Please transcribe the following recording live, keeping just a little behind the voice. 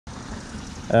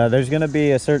There's going to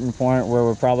be a certain point where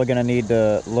we're probably going to need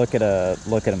to look at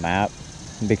a map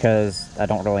because I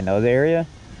don't really know the area.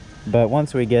 But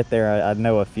once we get there, I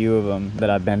know a few of them that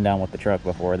I've been down with the truck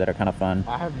before that are kind of fun.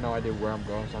 I have no idea where I'm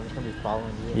going, so I'm just gonna be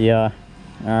following you. Yeah.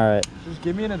 All right. Just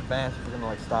give me an advance if we're gonna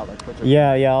like stop, like put your.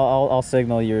 Yeah. I'll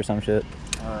signal you or some shit.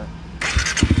 All right.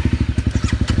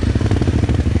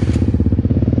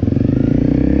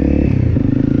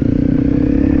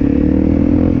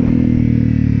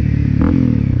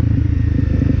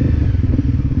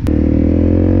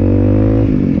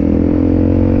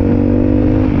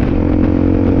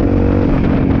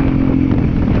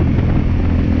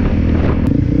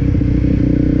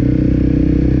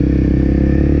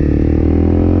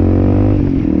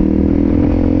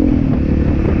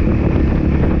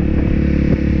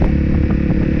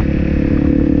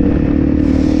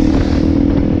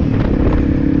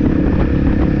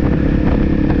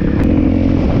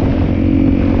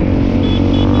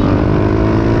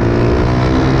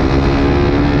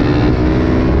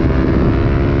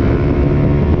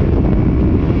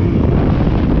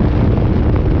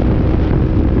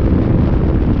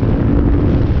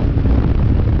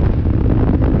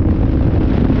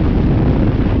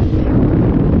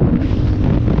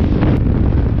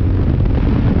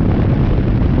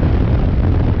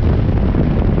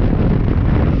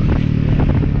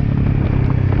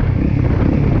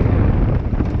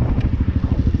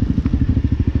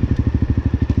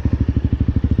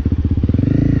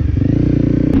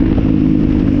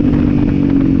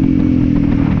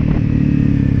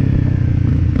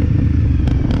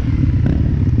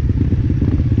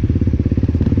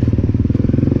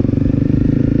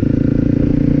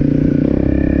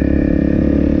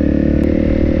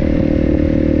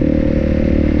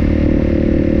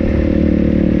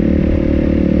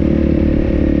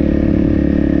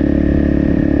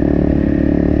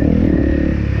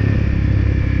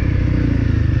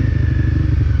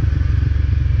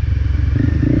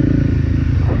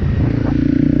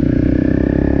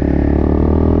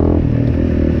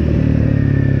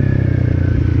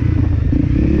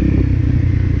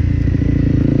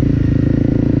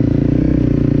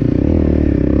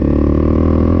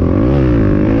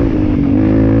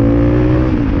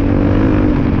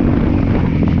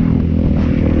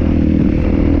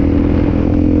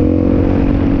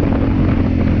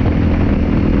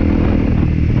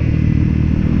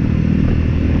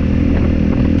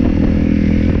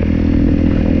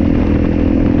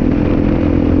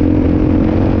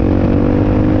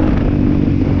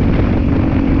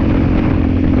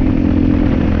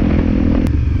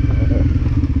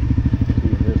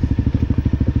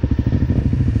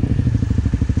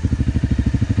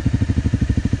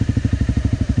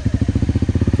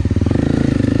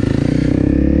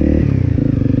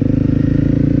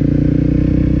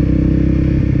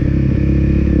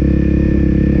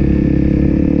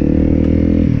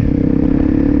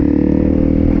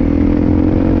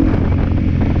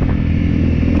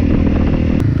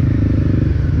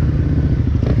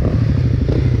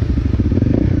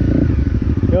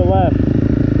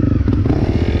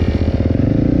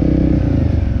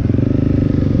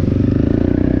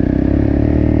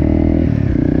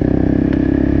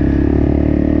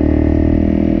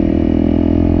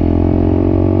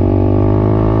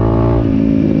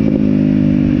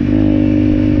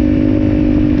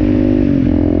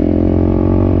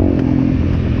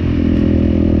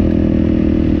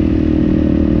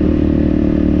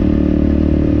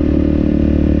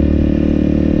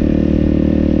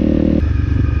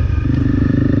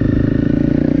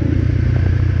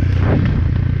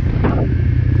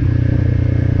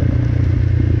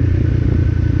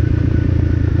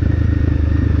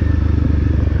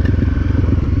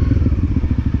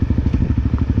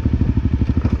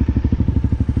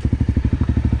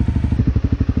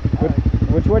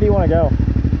 Where do you want to go?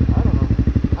 I don't know.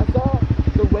 I saw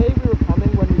the way we were coming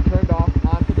when we turned off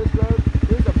onto this road.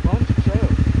 There's a bunch of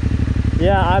trails.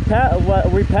 Yeah,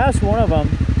 we passed one of them.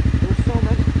 There's so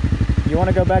many. You want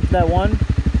to go back to that one?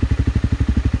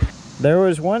 There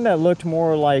was one that looked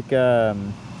more like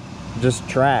just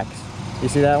tracks. You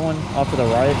see that one off to the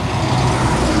right?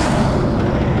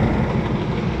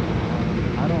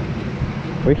 I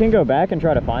don't. We can go back and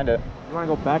try to find it. You want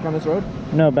to go back on this road?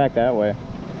 No, back that way.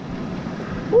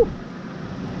 Woo.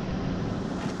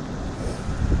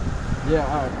 Yeah,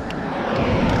 all right.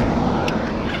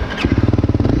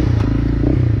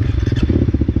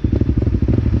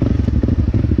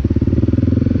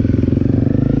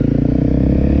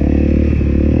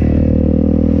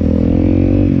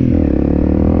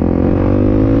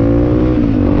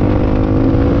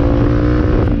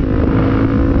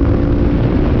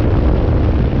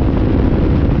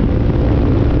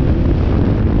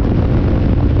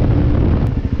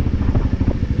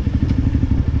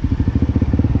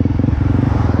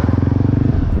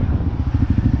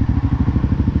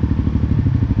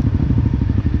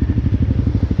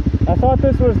 I thought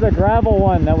this was the gravel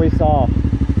one that we saw.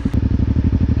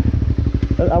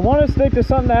 I want to stick to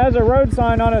something that has a road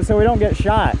sign on it so we don't get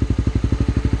shot.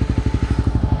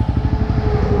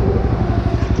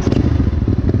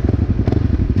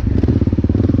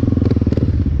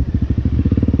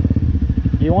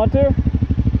 You want to?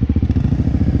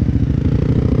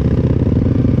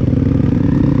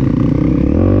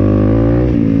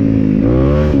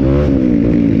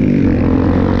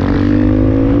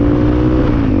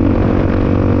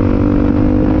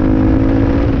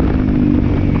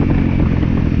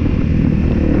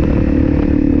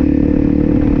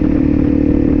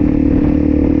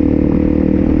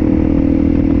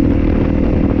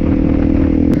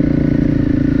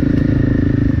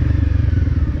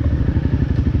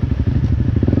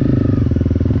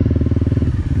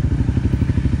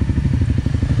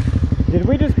 Did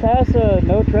we just pass a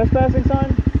no trespassing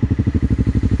sign?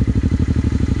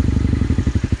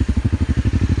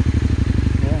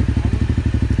 Yeah.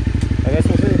 I guess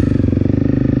we'll see.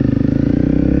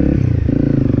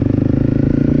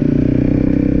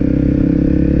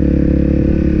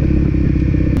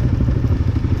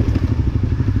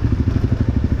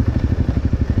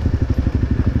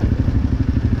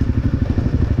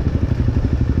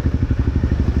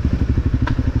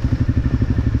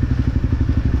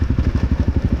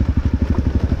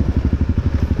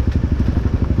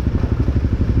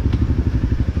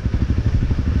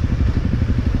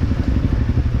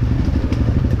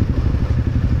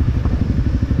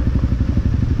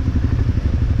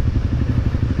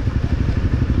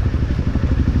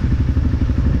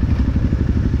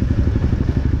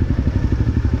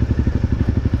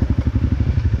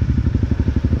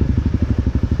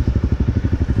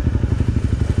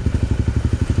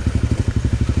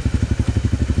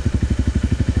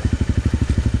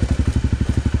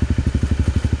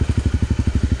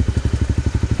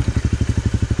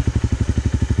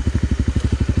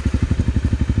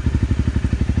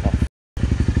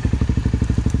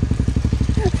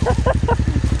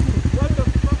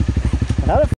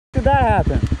 How the f did that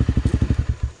happen?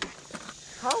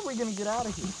 How are we gonna get out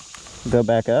of here? Go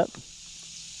back up.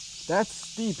 That's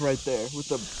steep right there with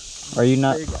the Are you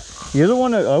not? big one. You're the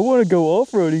one that I want to go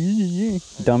off-roading.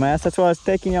 Dumbass, that's why I was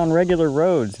taking you on regular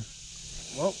roads.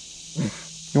 Well,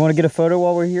 You want to get a photo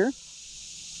while we're here?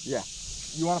 yeah.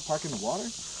 You want to park in the water?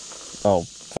 Oh,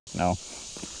 no.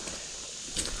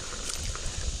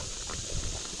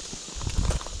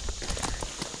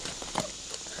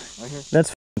 Right here.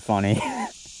 That's funny.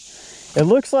 It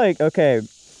looks like, okay,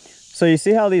 so you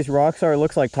see how these rocks are? It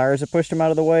looks like tires have pushed them out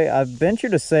of the way. I venture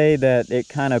to say that it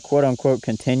kind of quote unquote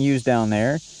continues down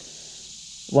there.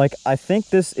 Like, I think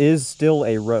this is still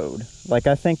a road. Like,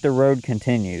 I think the road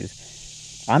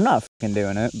continues. I'm not fucking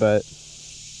doing it, but...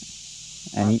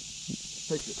 And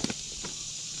Take this.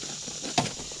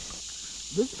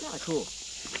 This is kind of cool.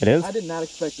 it is? I did not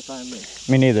expect to find this.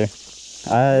 Me neither.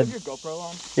 You have your GoPro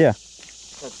on? Yeah.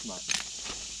 That's smart.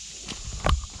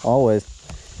 Always.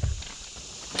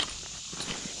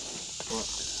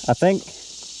 What? I think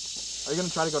Are you going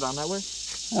to try to go down that way?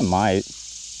 I might.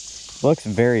 Looks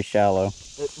very shallow.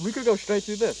 We could go straight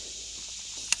through this.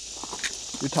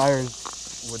 Your tires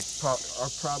are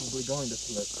probably going to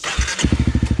slip.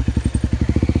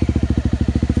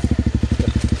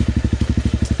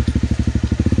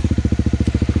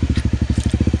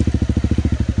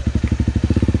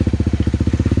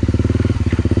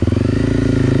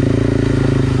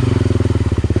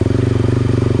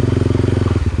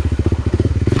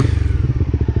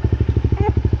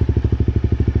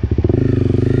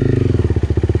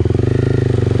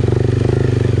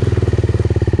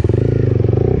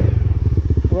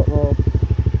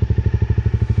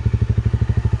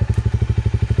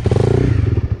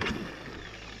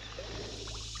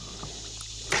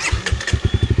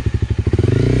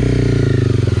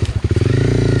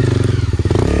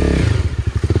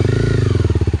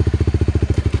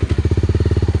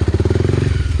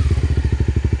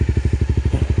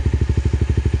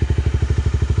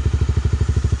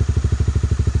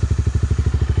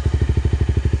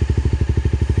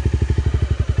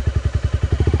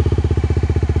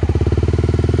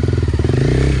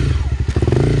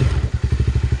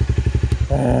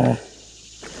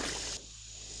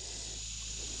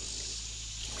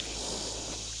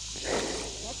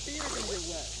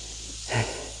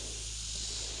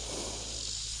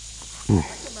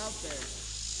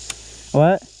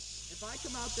 What? If I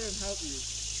come out there and help you,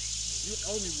 you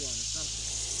owe me one or something.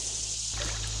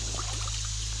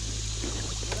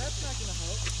 Well, that's not gonna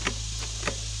help.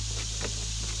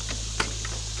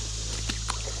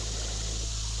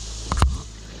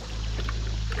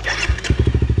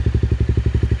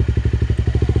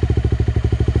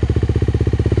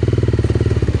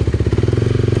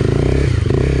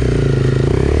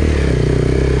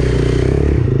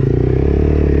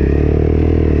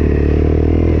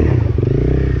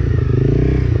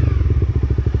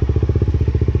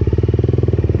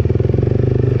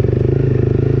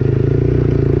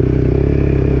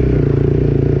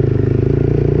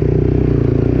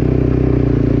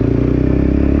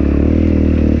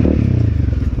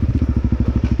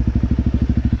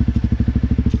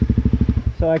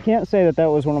 So I can't say that that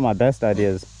was one of my best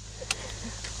ideas.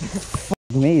 Fuck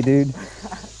me, dude.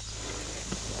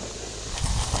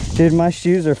 Dude, my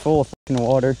shoes are full of fucking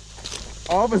water.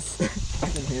 All of a I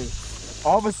can hear it.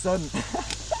 All of a sudden,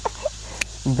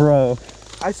 Bro.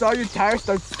 I saw your tire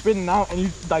start spinning out and you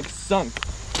like sunk.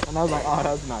 And I was like, oh,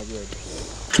 that's not good.